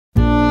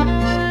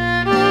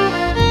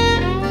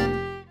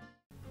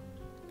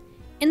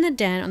in the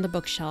den on the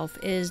bookshelf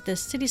is the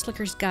City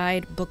Slicker's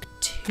Guide Book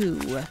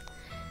 2.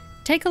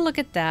 Take a look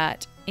at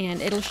that, and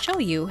it'll show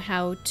you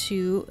how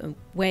to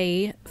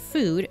weigh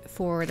food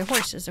for the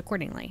horses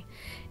accordingly.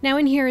 Now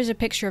in here is a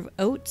picture of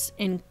oats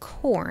and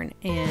corn,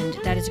 and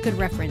that is a good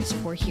reference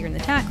for here in the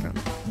tack room.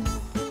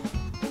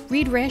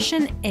 Read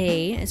ration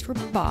A is for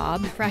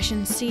Bob,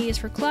 ration C is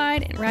for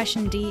Clyde, and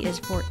ration D is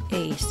for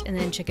Ace. And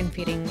then chicken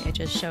feeding, it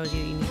just shows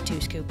you need 2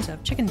 scoops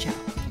of chicken chow.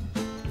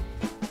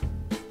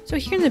 So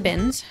here in the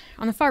bins,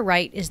 on the far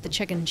right is the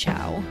chicken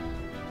chow.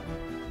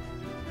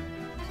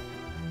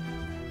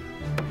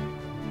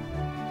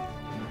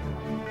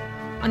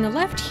 On the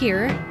left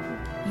here,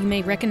 you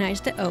may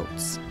recognize the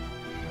oats.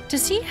 To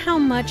see how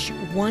much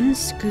 1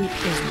 scoop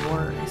is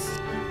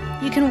worth,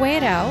 you can weigh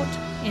it out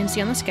and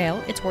see on the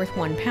scale it's worth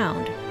 1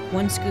 pound.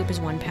 1 scoop is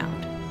 1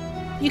 pound.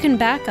 You can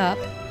back up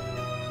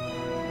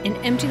and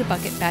empty the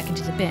bucket back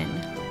into the bin.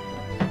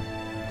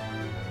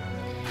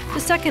 The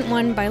second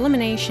one, by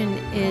elimination,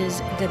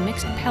 is the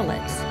mixed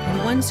pellets,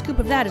 and 1 scoop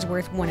of that is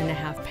worth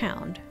 1.5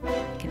 pounds. You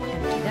can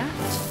empty that.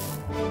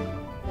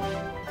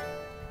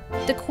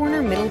 The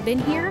corner middle bin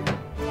here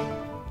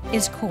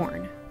is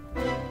corn,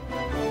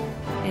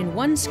 and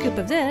 1 scoop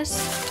of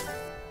this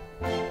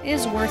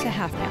is worth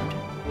 1/2 pound.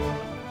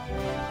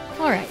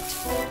 Alright,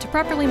 to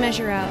properly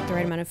measure out the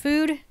right amount of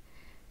food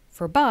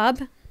for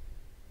Bob,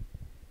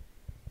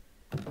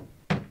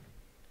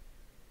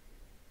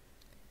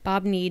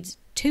 Bob needs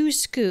 2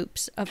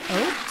 scoops of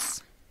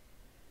oats,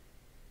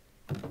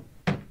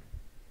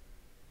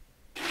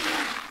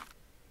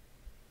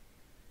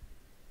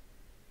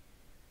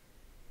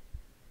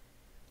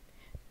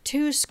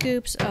 2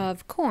 scoops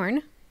of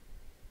corn,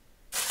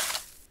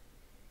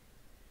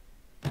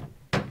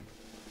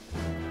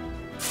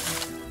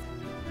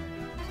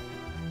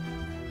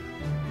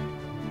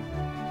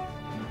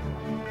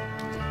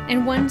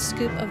 and 1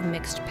 scoop of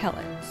mixed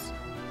pellets.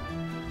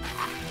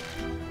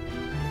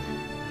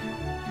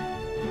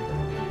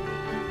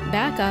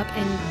 Back up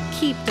and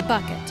keep the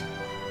bucket.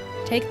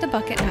 Take the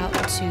bucket out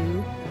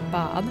to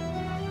Bob.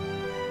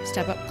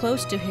 Step up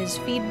close to his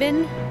feed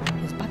bin,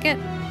 his bucket.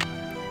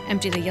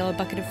 Empty the yellow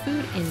bucket of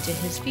food into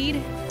his feed,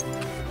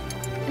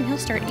 and he'll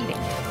start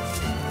eating.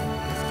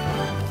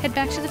 Head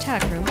back to the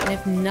tack room, and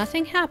if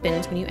nothing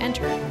happens when you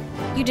enter,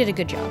 you did a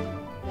good job.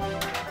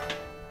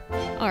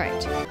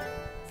 Alright,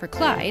 for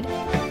Clyde,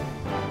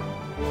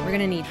 we're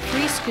gonna need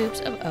 3 scoops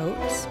of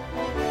oats,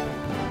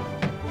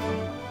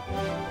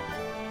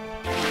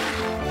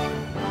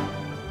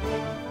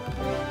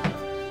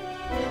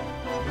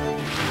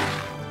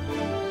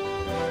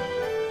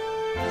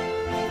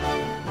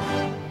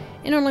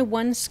 and only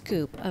 1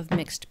 scoop of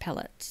mixed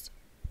pellets.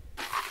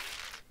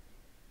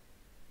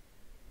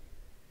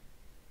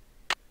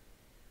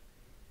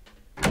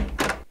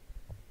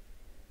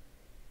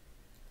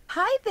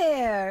 Hi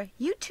there!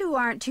 You two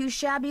aren't too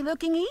shabby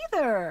looking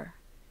either.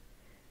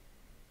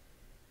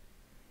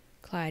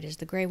 Clyde is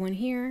the gray one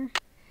here.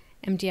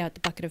 Empty out the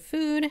bucket of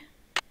food.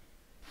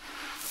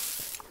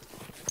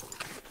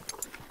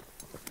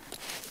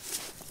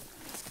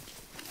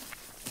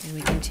 And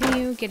we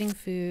continue getting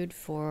food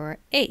for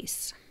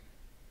Ace.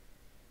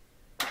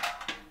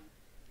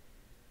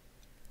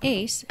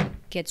 Ace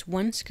gets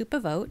 1 scoop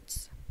of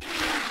oats,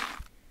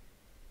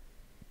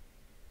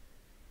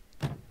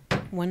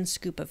 1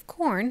 scoop of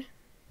corn,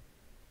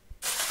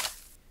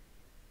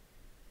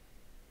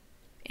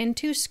 and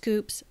 2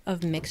 scoops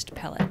of mixed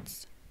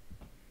pellets.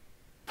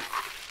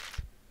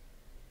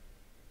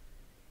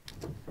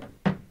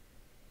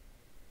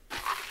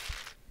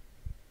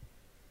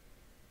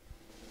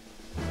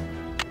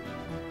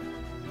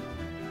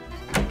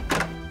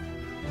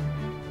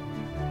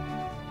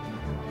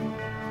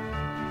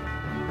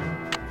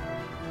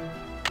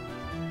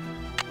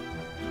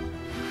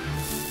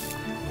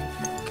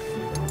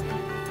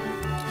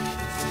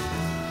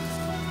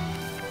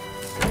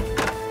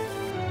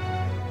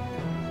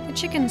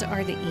 The chickens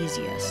are the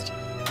easiest.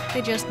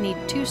 They just need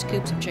 2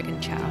 scoops of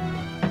chicken chow.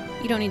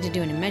 You don't need to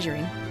do any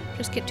measuring,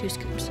 just get 2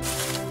 scoops.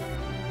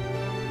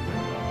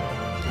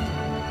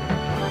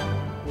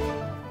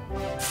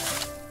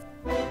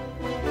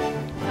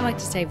 I like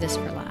to save this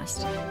for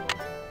last.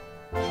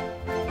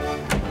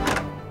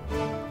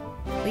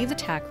 Leave the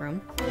tack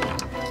room.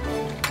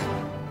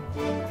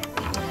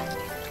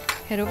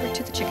 Head over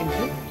to the chicken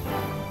coop.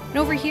 And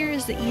over here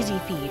is the easy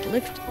feed.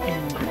 Lift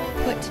and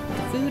put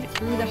the food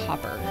through the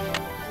hopper.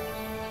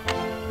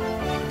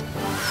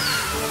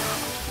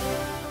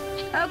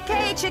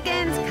 Okay,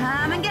 chickens,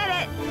 come and get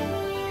it.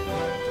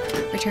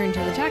 Return to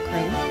the tack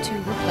room to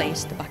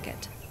replace the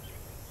bucket.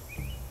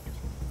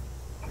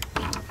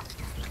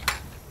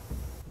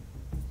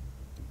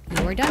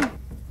 You are done.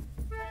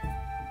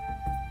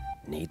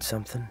 Need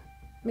something?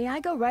 May I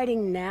go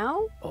riding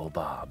now? Old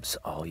Bob's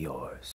all yours.